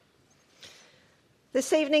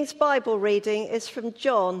This evening's Bible reading is from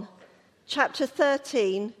John, chapter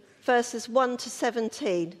 13, verses 1 to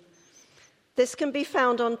 17. This can be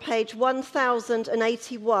found on page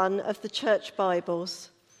 1081 of the Church Bibles.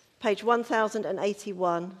 Page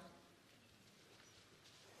 1081.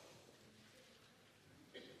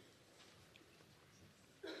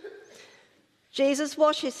 Jesus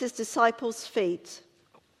washes his disciples' feet.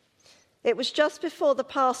 It was just before the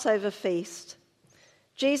Passover feast.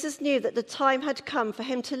 Jesus knew that the time had come for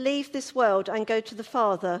him to leave this world and go to the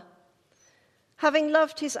Father. Having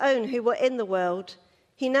loved his own who were in the world,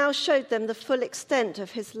 he now showed them the full extent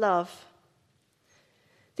of his love.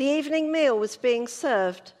 The evening meal was being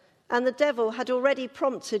served, and the devil had already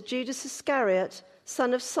prompted Judas Iscariot,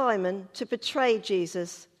 son of Simon, to betray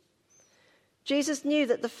Jesus. Jesus knew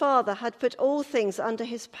that the Father had put all things under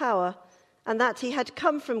his power, and that he had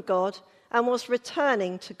come from God and was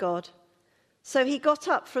returning to God. So he got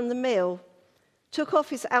up from the meal, took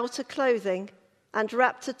off his outer clothing, and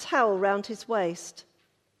wrapped a towel round his waist.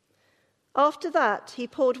 After that, he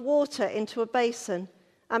poured water into a basin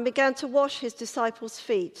and began to wash his disciples'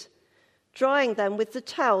 feet, drying them with the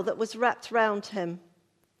towel that was wrapped round him.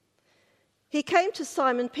 He came to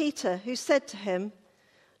Simon Peter, who said to him,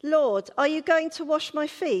 "Lord, are you going to wash my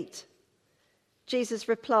feet?" Jesus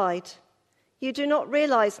replied, "You do not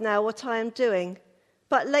realize now what I am doing,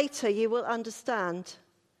 but later you will understand."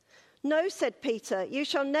 "No," said Peter, "you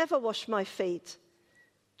shall never wash my feet."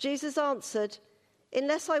 Jesus answered,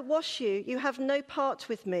 "Unless I wash you, you have no part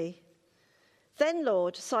with me." "Then,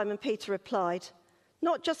 Lord," Simon Peter replied,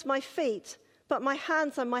 "not just my feet, but my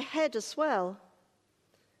hands and my head as well."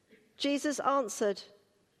 Jesus answered,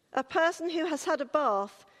 "A person who has had a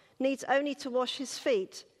bath needs only to wash his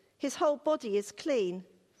feet. His whole body is clean.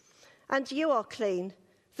 And you are clean,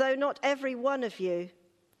 though not every one of you."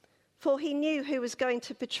 For he knew who was going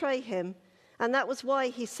to betray him, and that was why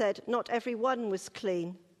he said not every one was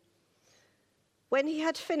clean. When he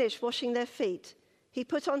had finished washing their feet, he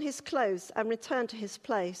put on his clothes and returned to his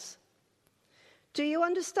place. "Do you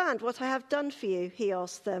understand what I have done for you?" he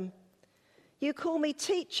asked them. "You call me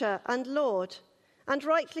teacher and Lord, and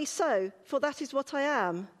rightly so, for that is what I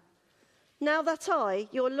am. Now that I,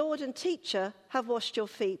 your Lord and teacher, have washed your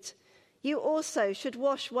feet, you also should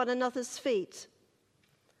wash one another's feet.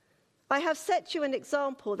 I have set you an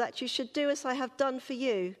example that you should do as I have done for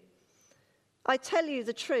you. I tell you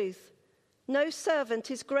the truth, no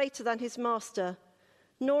servant is greater than his master,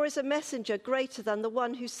 nor is a messenger greater than the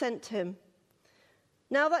one who sent him.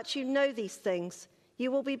 Now that you know these things,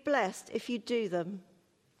 you will be blessed if you do them."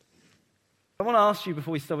 I want to ask you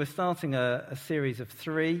before we start, we're starting a series of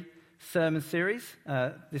 3 sermon series,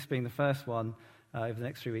 this being the first one over the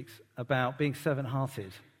next 3 weeks, about being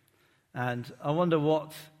servant-hearted. And I wonder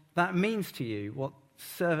what that means to you, what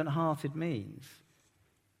servant-hearted means.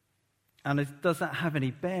 And does that have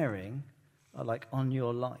any bearing on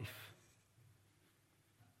your life?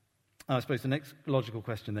 I suppose the next logical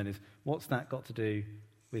question then is, what's that got to do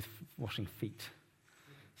with washing feet?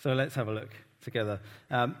 So let's have a look together.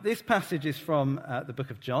 This passage is from the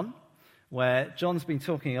book of John, where John's been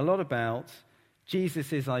talking a lot about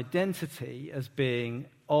Jesus' identity as being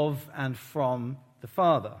of and from the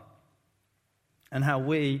Father, and how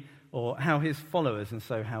we, or how his followers, and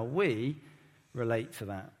so how we relate to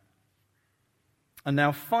that. And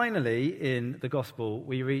now finally in the gospel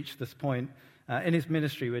we reach this point in his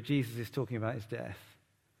ministry where Jesus is talking about his death.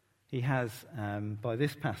 He has, by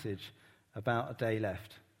this passage, about a day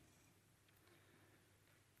left.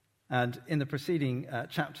 And in the preceding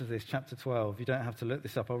chapter of this, chapter 12, you don't have to look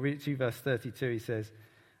this up, I'll read it to you, verse 32, he says,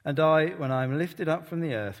 "And I, when I am lifted up from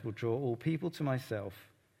the earth, will draw all people to myself."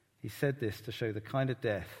 He said this to show the kind of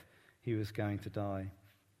death he was going to die.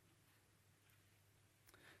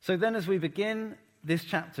 So then as we begin this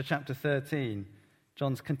chapter, chapter 13,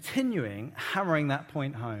 John's continuing, hammering that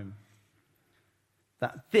point home,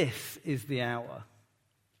 that this is the hour.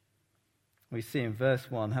 We see in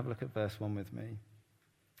verse 1, have a look at verse 1 with me.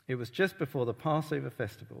 "It was just before the Passover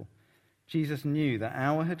festival. Jesus knew the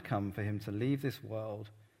hour had come for him to leave this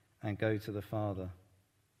world and go to the Father."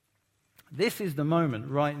 This is the moment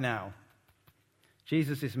right now.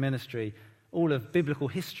 Jesus' ministry, all of biblical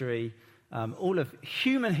history, all of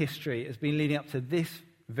human history has been leading up to this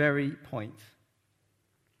very point.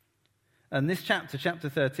 And this chapter, chapter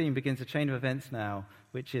 13, begins a chain of events now,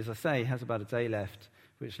 which, as I say, has about a day left,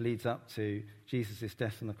 which leads up to Jesus'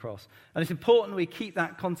 death on the cross. And it's important we keep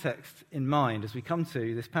that context in mind as we come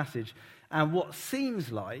to this passage and what seems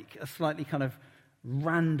like a slightly kind of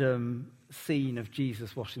random scene of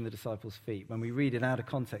Jesus washing the disciples' feet when we read it out of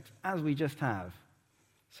context, as we just have.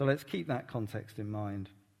 So let's keep that context in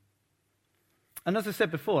mind. And as I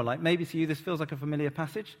said before, like maybe to you this feels like a familiar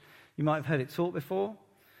passage. You might have heard it taught before.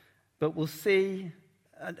 But we'll see,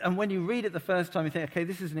 and when you read it the first time, you think, okay,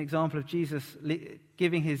 this is an example of Jesus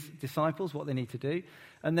giving his disciples what they need to do.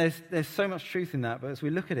 And there's so much truth in that. But as we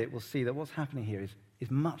look at it, we'll see that what's happening here is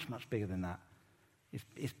much, much bigger than that.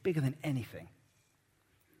 It's bigger than anything.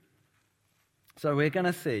 So we're going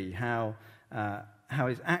to see how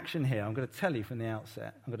his action here, I'm going to tell you from the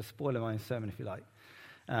outset, I'm going to spoil my own sermon if you like.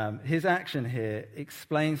 His action here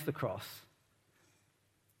explains the cross.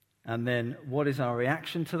 And then what is our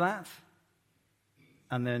reaction to that?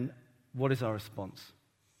 And then what is our response?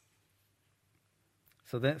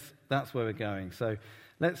 So that's where we're going. So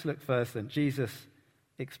let's look first then. Jesus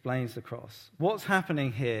explains the cross. What's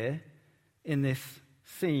happening here in this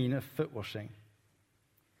scene of foot washing?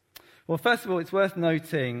 Well, first of all, it's worth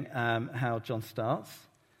noting how John starts.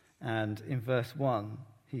 And in verse 1,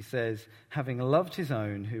 he says, having loved his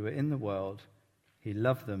own who were in the world, he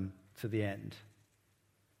loved them to the end.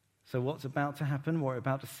 So what's about to happen, what we're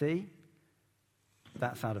about to see,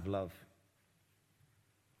 that's out of love.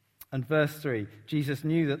 And verse 3, Jesus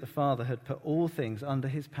knew that the Father had put all things under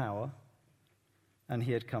his power, and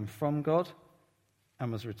he had come from God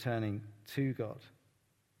and was returning to God.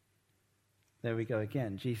 There we go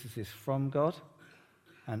again. Jesus is from God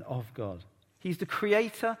and of God. He's the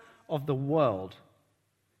creator of the world.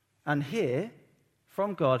 And here,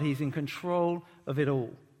 from God, he's in control of it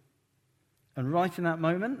all. And right in that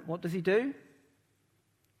moment, what does he do?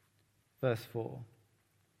 Verse 4.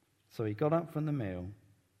 So he got up from the meal,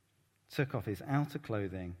 took off his outer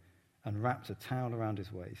clothing, and wrapped a towel around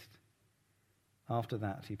his waist. After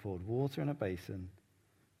that, he poured water in a basin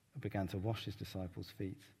and began to wash his disciples'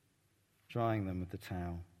 feet, drying them with the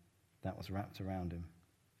towel that was wrapped around him.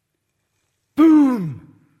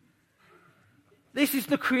 Boom! This is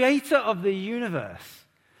the creator of the universe.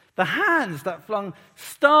 The hands that flung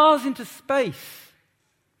stars into space.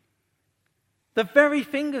 The very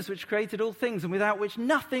fingers which created all things and without which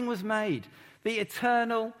nothing was made. The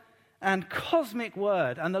eternal and cosmic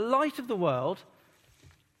word and the light of the world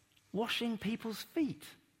washing people's feet.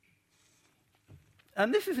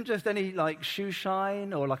 And this isn't just any like shoe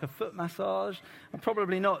shine or like a foot massage. I'm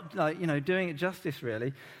probably not doing it justice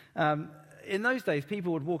really. In those days,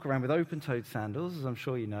 people would walk around with open-toed sandals, as I'm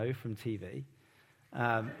sure you know from TV.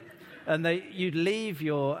 And you'd leave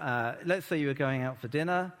your, let's say you were going out for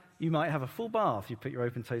dinner, you might have a full bath, you put your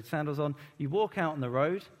open-toed sandals on, you walk out on the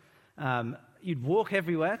road, you'd walk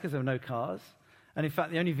everywhere because there were no cars, and in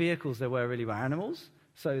fact the only vehicles there were really were animals,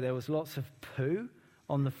 so there was lots of poo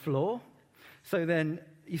on the floor. So then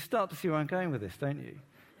you start to see where I'm going with this, don't you?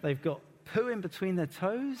 They've got poo in between their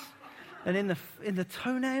toes and in the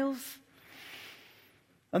toenails.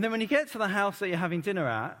 And then when you get to the house that you're having dinner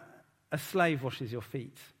at, a slave washes your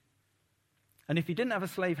feet. And if you didn't have a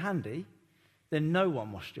slave handy, then no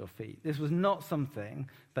one washed your feet. This was not something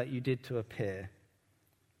that you did to appear.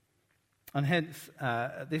 And hence,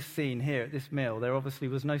 at this scene here, at this meal, there obviously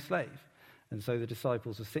was no slave. And so the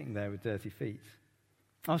disciples were sitting there with dirty feet.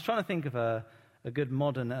 I was trying to think of a good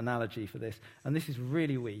modern analogy for this, and this is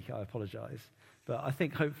really weak, I apologize. But I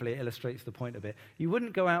think hopefully it illustrates the point a bit. You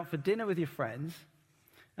wouldn't go out for dinner with your friends,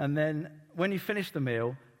 and then when you finish the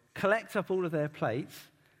meal, collect up all of their plates,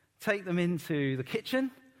 take them into the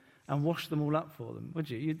kitchen, and wash them all up for them, would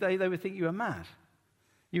you? They would think you were mad.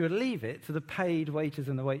 You would leave it to the paid waiters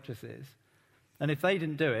and the waitresses, and if they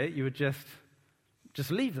didn't do it, you would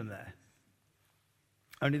just leave them there.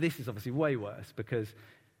 Only this is obviously way worse because,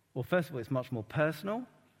 well, first of all, it's much more personal,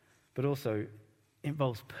 but also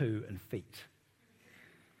involves poo and feet.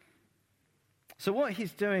 So what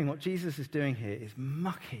Jesus is doing here is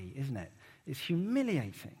mucky, isn't it? It's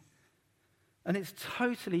humiliating. And it's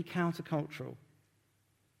totally countercultural.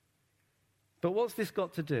 But what's this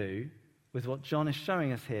got to do with what John is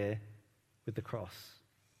showing us here with the cross,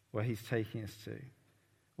 where he's taking us to?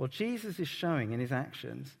 Well, Jesus is showing in his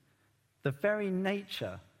actions the very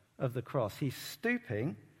nature of the cross. He's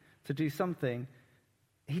stooping to do something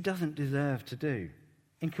he doesn't deserve to do,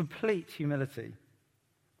 in complete humility.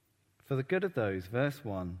 For the good of those, verse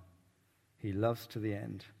 1, he loves to the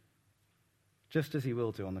end, just as he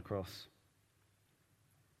will do on the cross.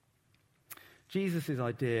 Jesus'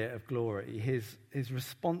 idea of glory, his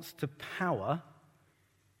response to power,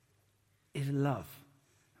 is love.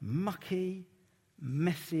 Mucky,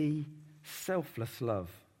 messy, selfless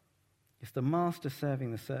love. It's the master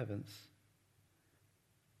serving the servants.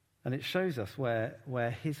 And it shows us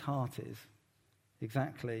where his heart is,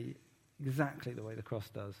 exactly the way the cross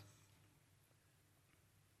does.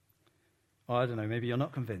 Oh, I don't know, maybe you're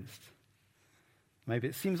not convinced. Maybe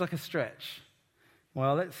it seems like a stretch.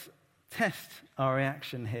 Well, let's test our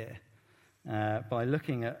reaction here by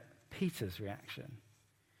looking at Peter's reaction.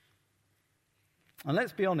 And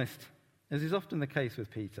let's be honest, as is often the case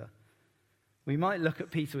with Peter, we might look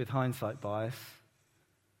at Peter with hindsight bias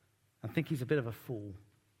and think he's a bit of a fool.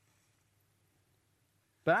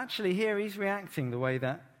 But actually here he's reacting the way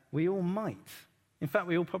that we all might. In fact,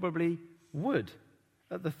 we all probably would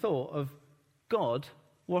at the thought of God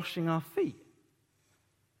washing our feet.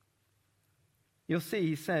 You'll see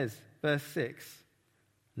he says, verse 6,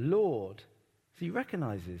 Lord. So he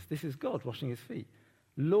recognizes this is God washing his feet.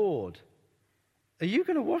 Lord, are you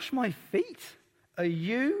going to wash my feet? Are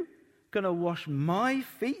you going to wash my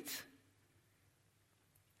feet?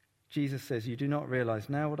 Jesus says, you do not realize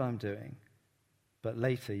now what I'm doing, but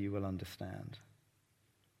later you will understand.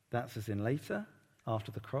 That's as in later,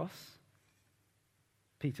 after the cross,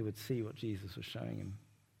 Peter would see what Jesus was showing him.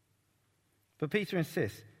 But Peter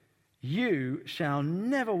insists, you shall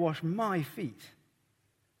never wash my feet.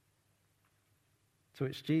 To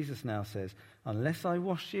which Jesus now says, unless I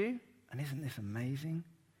wash you, and isn't this amazing?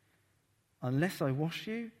 Unless I wash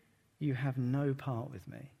you, you have no part with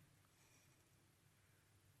me.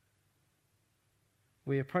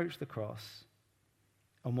 We approach the cross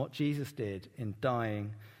and what Jesus did in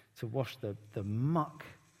dying to wash the muck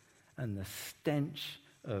and the stench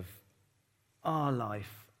of our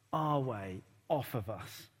life, our way, off of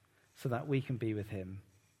us, so that we can be with him.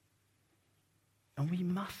 And we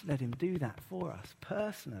must let him do that for us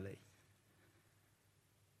personally.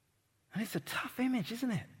 And it's a tough image,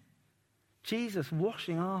 isn't it? Jesus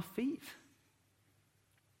washing our feet,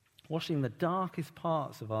 washing the darkest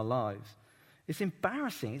parts of our lives. It's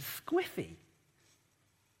embarrassing, it's squiffy.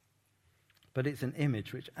 But it's an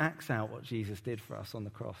image which acts out what Jesus did for us on the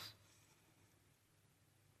cross.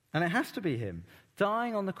 And it has to be him.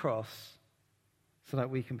 Dying on the cross so that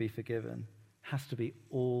we can be forgiven has to be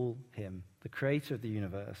all him, the creator of the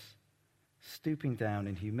universe, stooping down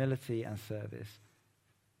in humility and service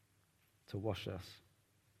to wash us.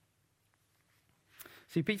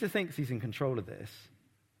 See, Peter thinks he's in control of this.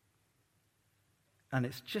 And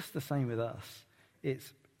it's just the same with us.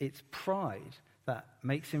 It's pride that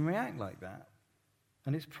makes him react like that.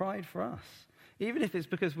 And it's pride for us. Even if it's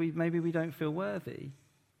because maybe we don't feel worthy,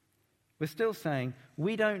 we're still saying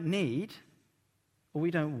we don't need or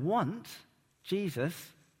we don't want Jesus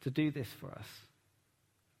to do this for us.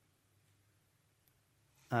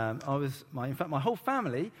 In fact, my whole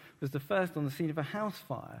family was the first on the scene of a house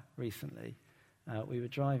fire recently. We were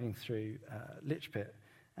driving through Lichpit,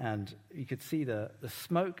 and you could see the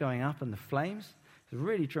smoke going up and the flames. It's a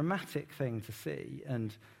really dramatic thing to see,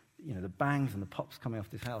 and the bangs and the pops coming off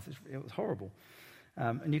this house. It was horrible.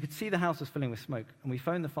 And you could see the house was filling with smoke, and we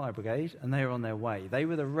phoned the fire brigade, and they were on their way. They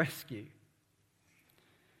were the rescue.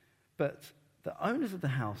 But the owners of the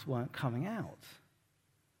house weren't coming out.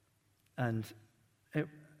 And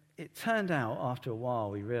it turned out, after a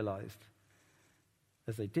while, we realized,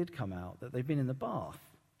 as they did come out, that they'd been in the bath.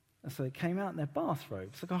 And so they came out in their bathrobe.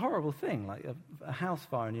 It's like a horrible thing, like a house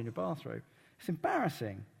fire and you're in your bathrobe. It's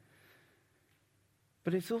embarrassing.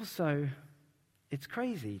 But it's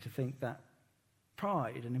crazy to think that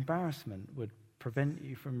pride and embarrassment would prevent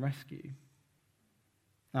you from rescue.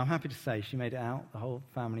 Now, I'm happy to say she made it out. The whole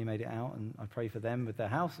family made it out, and I pray for them with their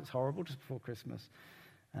house. It's horrible just before Christmas.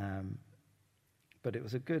 But it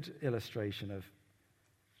was a good illustration of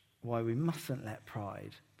why we mustn't let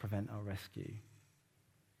pride prevent our rescue.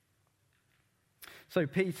 So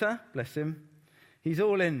Peter, bless him, he's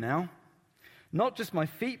all in now. Not just my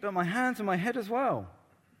feet, but my hands and my head as well.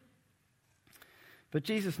 But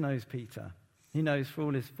Jesus knows Peter. He knows for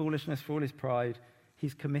all his foolishness, for all his pride,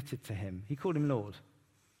 he's committed to him. He called him Lord.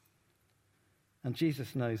 And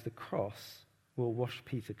Jesus knows the cross will wash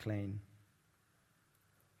Peter clean.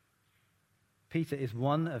 Peter is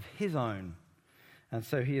one of his own. And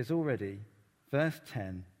so he has already, verse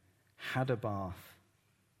 10, had a bath.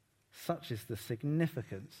 Such is the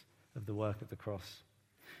significance of the work of the cross.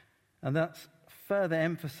 And that's further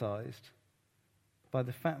emphasized by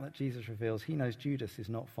the fact that Jesus reveals he knows Judas is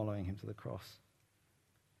not following him to the cross.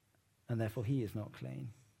 And therefore he is not clean.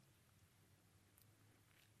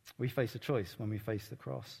 We face a choice when we face the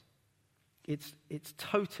cross. It's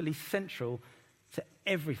totally central to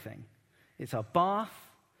everything. It's our bath.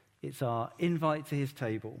 It's our invite to his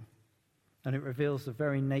table. And it reveals the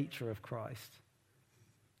very nature of Christ,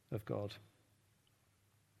 of God.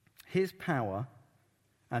 His power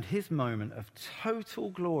and his moment of total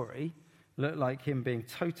glory look like him being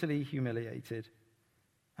totally humiliated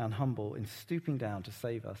and humble in stooping down to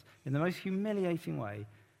save us in the most humiliating way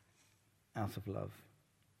out of love.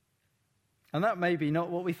 And that may be not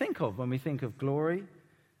what we think of when we think of glory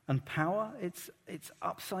and power, it's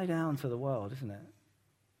upside down to the world, isn't it?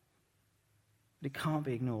 But it can't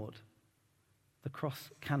be ignored. The cross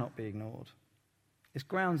cannot be ignored. It's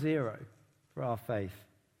ground zero for our faith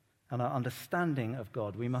and our understanding of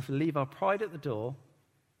God. We must leave our pride at the door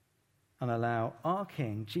and allow our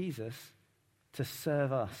King, Jesus, to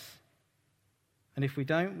serve us. And if we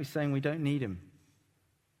don't, we're saying we don't need him.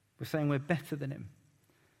 We're saying we're better than him.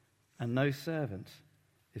 And no servant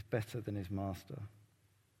is better than his master.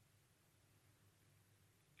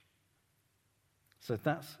 So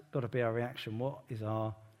that's got to be our reaction. What is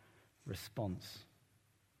our response?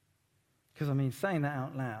 Because, saying that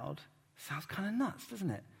out loud sounds kind of nuts,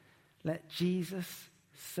 doesn't it? Let Jesus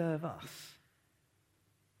serve us.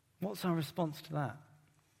 What's our response to that?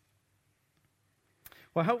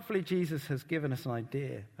 Well, hopefully Jesus has given us an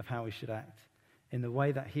idea of how we should act in the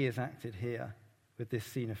way that he has acted here with this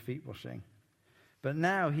scene of feet washing. But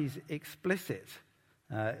now he's explicit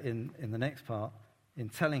in the next part in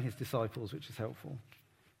telling his disciples, which is helpful,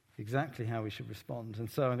 exactly how we should respond. And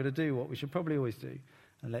so I'm going to do what we should probably always do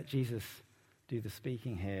and let Jesus do the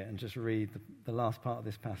speaking here and just read the last part of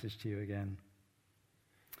this passage to you again.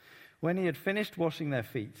 When he had finished washing their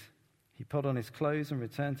feet, he put on his clothes and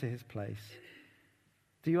returned to his place.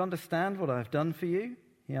 Do you understand what I have done for you?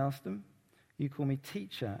 He asked them. You call me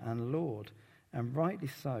teacher and Lord, and rightly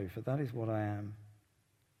so, for that is what I am.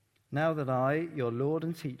 Now that I, your Lord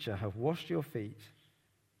and teacher, have washed your feet,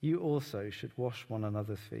 you also should wash one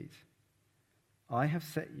another's feet. I have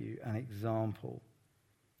set you an example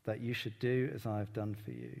that you should do as I have done for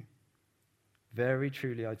you. Very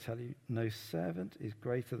truly, I tell you, no servant is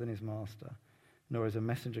greater than his master, nor is a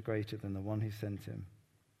messenger greater than the one who sent him.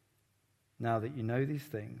 Now that you know these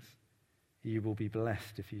things, you will be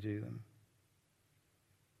blessed if you do them.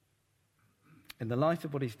 In the light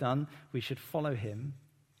of what he's done, we should follow him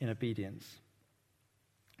in obedience.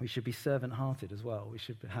 We should be servant-hearted as well. We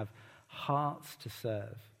should have hearts to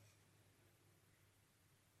serve.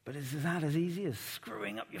 But is that as easy as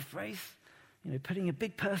screwing up your face? Putting your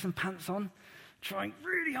big person pants on, trying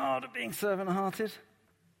really hard at being servant-hearted?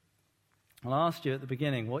 Well, I asked you at the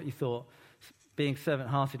beginning what you thought being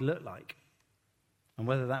servant-hearted looked like and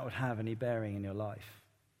whether that would have any bearing in your life.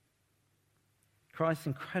 Christ's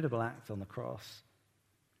incredible act on the cross,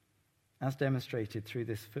 as demonstrated through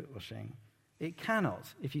this foot washing, it cannot,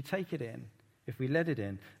 if you take it in, if we let it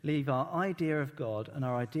in, leave our idea of God and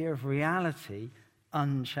our idea of reality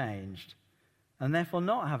unchanged, and therefore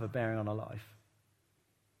not have a bearing on our life.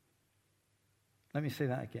 Let me say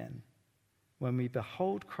that again. When we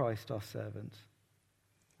behold Christ our servant,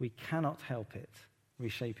 we cannot help it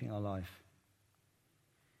reshaping our life.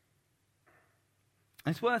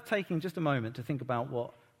 And it's worth taking just a moment to think about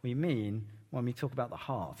what we mean when we talk about the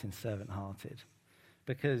heart in servant-hearted.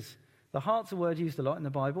 Because the heart's a word used a lot in the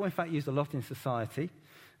Bible, in fact used a lot in society.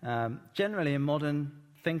 Generally in modern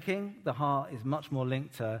thinking, the heart is much more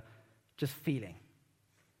linked to just feeling.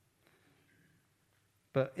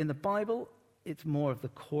 But in the Bible, it's more of the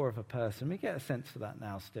core of a person. We get a sense for that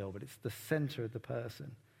now still, but it's the center of the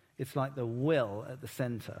person. It's like the will at the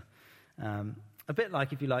center. A bit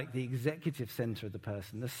like, if you like, the executive center of the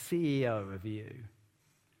person, the CEO of you.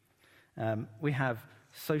 We have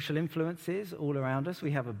social influences all around us.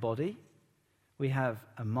 We have a body. We have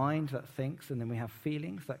a mind that thinks, and then we have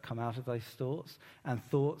feelings that come out of those thoughts, and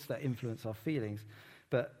thoughts that influence our feelings.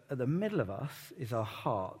 But at the middle of us is our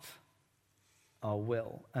heart, our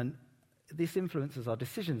will. And this influences our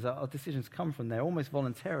decisions. Our decisions come from there almost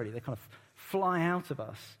voluntarily. They kind of fly out of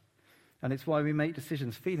us. And it's why we make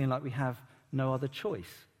decisions feeling like we have no other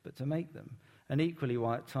choice but to make them. And equally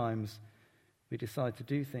why at times we decide to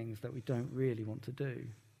do things that we don't really want to do.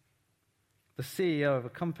 The CEO of a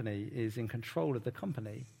company is in control of the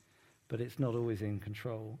company, but it's not always in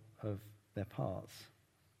control of their parts.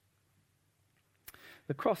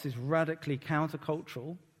 The cross is radically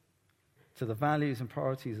countercultural to the values and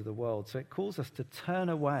priorities of the world, so it calls us to turn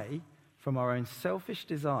away from our own selfish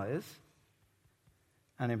desires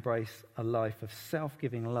and embrace a life of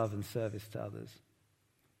self-giving love and service to others.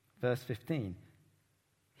 Verse 15,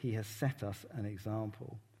 he has set us an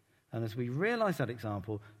example. And as we realize that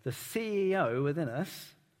example, the CEO within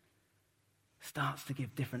us starts to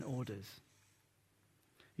give different orders.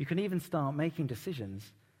 You can even start making decisions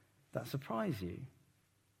that surprise you,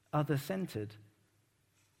 other-centered,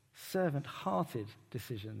 servant-hearted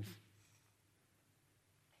decisions.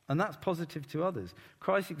 And that's positive to others.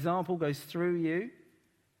 Christ's example goes through you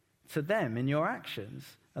to them in your actions,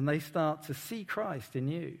 and they start to see Christ in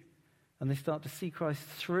you, and they start to see Christ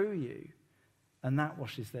through you, and that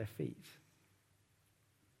washes their feet.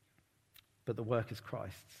 But the work is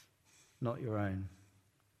Christ's, not your own.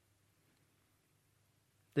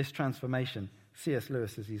 This transformation, C.S.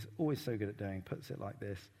 Lewis, as he's always so good at doing, puts it like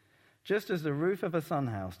this. Just as the roof of a sun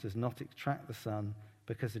house does not attract the sun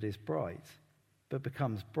because it is bright, but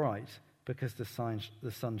becomes bright because the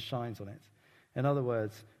sun shines on it. In other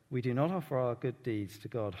words, we do not offer our good deeds to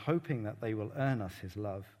God hoping that they will earn us his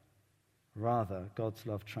love. Rather, God's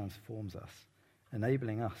love transforms us,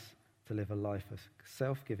 enabling us to live a life of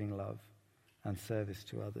self-giving love and service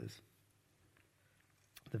to others.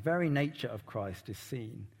 The very nature of Christ is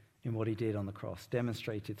seen in what he did on the cross,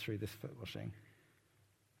 demonstrated through this foot washing.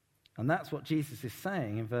 And that's what Jesus is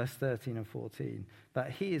saying in verse 13 and 14,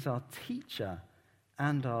 that he is our teacher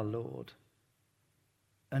and our Lord.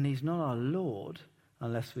 And he's not our Lord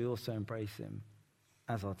unless we also embrace him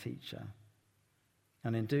as our teacher.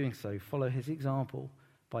 And in doing so, follow his example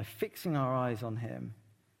by fixing our eyes on him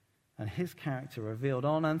and his character revealed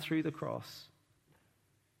on and through the cross,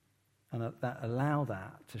 and allow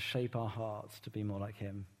that to shape our hearts to be more like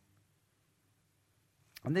him.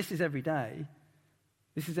 And this is every day.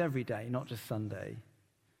 This is every day, not just Sunday.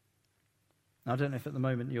 Now, I don't know if at the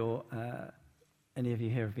moment any of you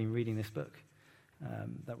here have been reading this book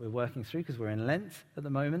that we're working through, because we're in Lent at the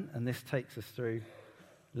moment, and this takes us through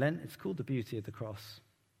Lent. It's called The Beauty of the Cross.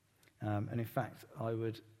 And in fact, I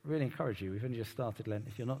would really encourage you, we've only just started Lent,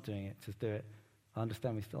 if you're not doing it, to do it. I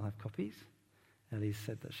understand we still have copies. Ellie's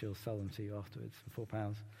said that she'll sell them to you afterwards for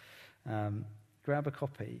 £4. Grab a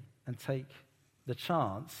copy and take the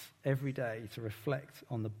chance every day to reflect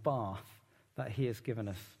on the bath that he has given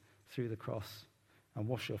us through the cross and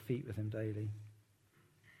wash your feet with him daily.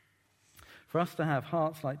 For us to have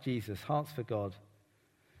hearts like Jesus, hearts for God,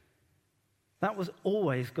 that was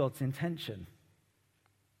always God's intention.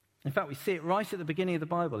 In fact, we see it right at the beginning of the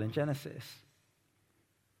Bible in Genesis,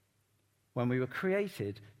 when we were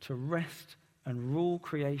created to rest and rule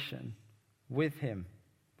creation with him,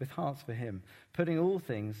 with hearts for him, putting all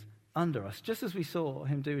things under us, just as we saw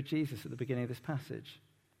him do with Jesus at the beginning of this passage.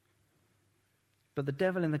 But the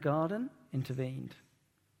devil in the garden intervened.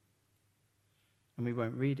 And we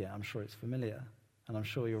won't read it, I'm sure it's familiar. And I'm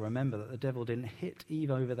sure you'll remember that the devil didn't hit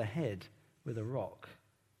Eve over the head with a rock.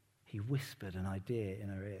 He whispered an idea in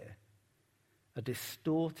her ear, a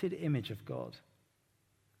distorted image of God.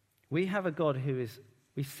 We have a God who is,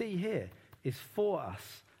 we see here, is for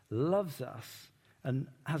us, loves us, and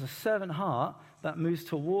has a servant heart that moves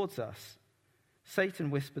towards us. Satan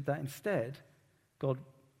whispered that instead God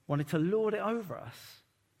wanted to lord it over us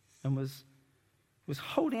and was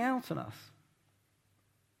holding out on us.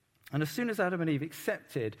 And as soon as Adam and Eve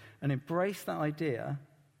accepted and embraced that idea,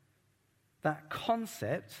 that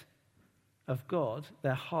concept of God,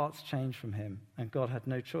 their hearts changed from him, and God had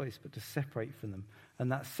no choice but to separate from them.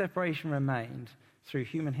 And that separation remained through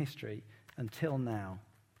human history until now,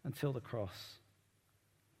 until the cross.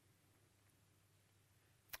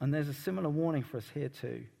 And there's a similar warning for us here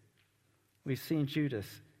too. We've seen Judas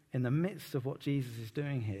in the midst of what Jesus is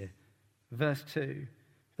doing here. Verse 2,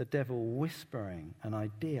 the devil whispering an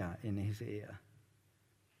idea in his ear.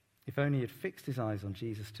 If only he had fixed his eyes on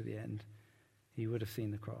Jesus to the end, he would have seen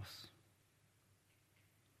the cross.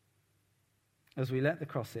 As we let the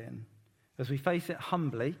cross in, as we face it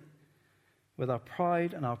humbly, with our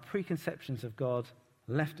pride and our preconceptions of God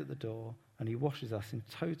left at the door, and he washes us in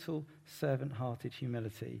total servant-hearted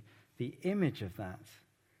humility, the image of that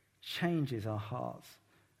changes our hearts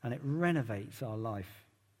and it renovates our life.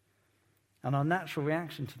 And our natural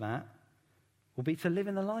reaction to that will be to live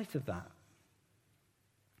in the light of that,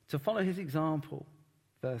 to follow his example,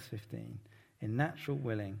 verse 15, in natural,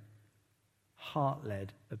 willing,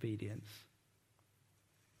 heart-led obedience.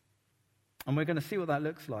 And we're going to see what that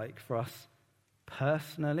looks like for us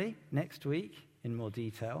personally next week in more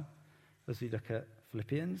detail as we look at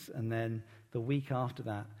Philippians, and then the week after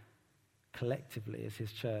that collectively as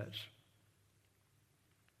his church.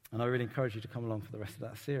 And I really encourage you to come along for the rest of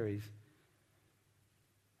that series.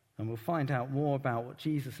 And we'll find out more about what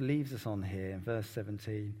Jesus leaves us on here in verse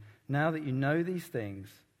 17. Now that you know these things,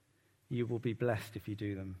 you will be blessed if you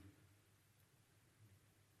do them.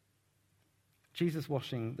 Jesus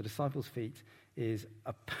washing the disciples' feet is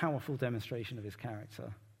a powerful demonstration of his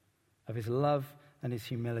character, of his love and his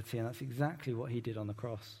humility, and that's exactly what he did on the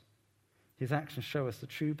cross. His actions show us the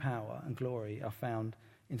true power and glory are found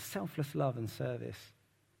in selfless love and service.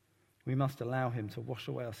 We must allow him to wash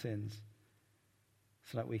away our sins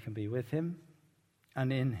so that we can be with him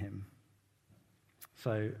and in him.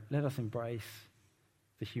 So let us embrace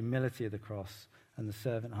the humility of the cross and the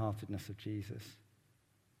servant-heartedness of Jesus.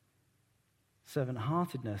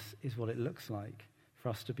 Servant-heartedness is what it looks like for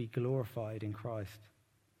us to be glorified in Christ.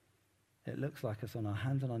 It looks like us on our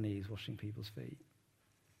hands and our knees washing people's feet.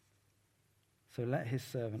 So let his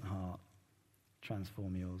servant heart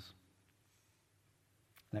transform yours.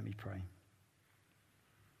 Let me pray.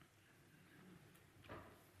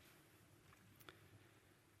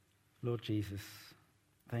 Lord Jesus,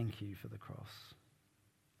 thank you for the cross.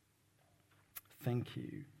 Thank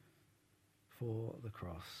you for the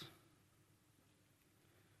cross,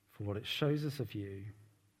 for what it shows us of you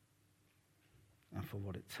and for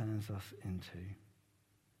what it turns us into.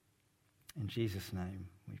 In Jesus' name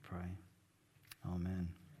we pray.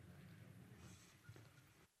 Amen.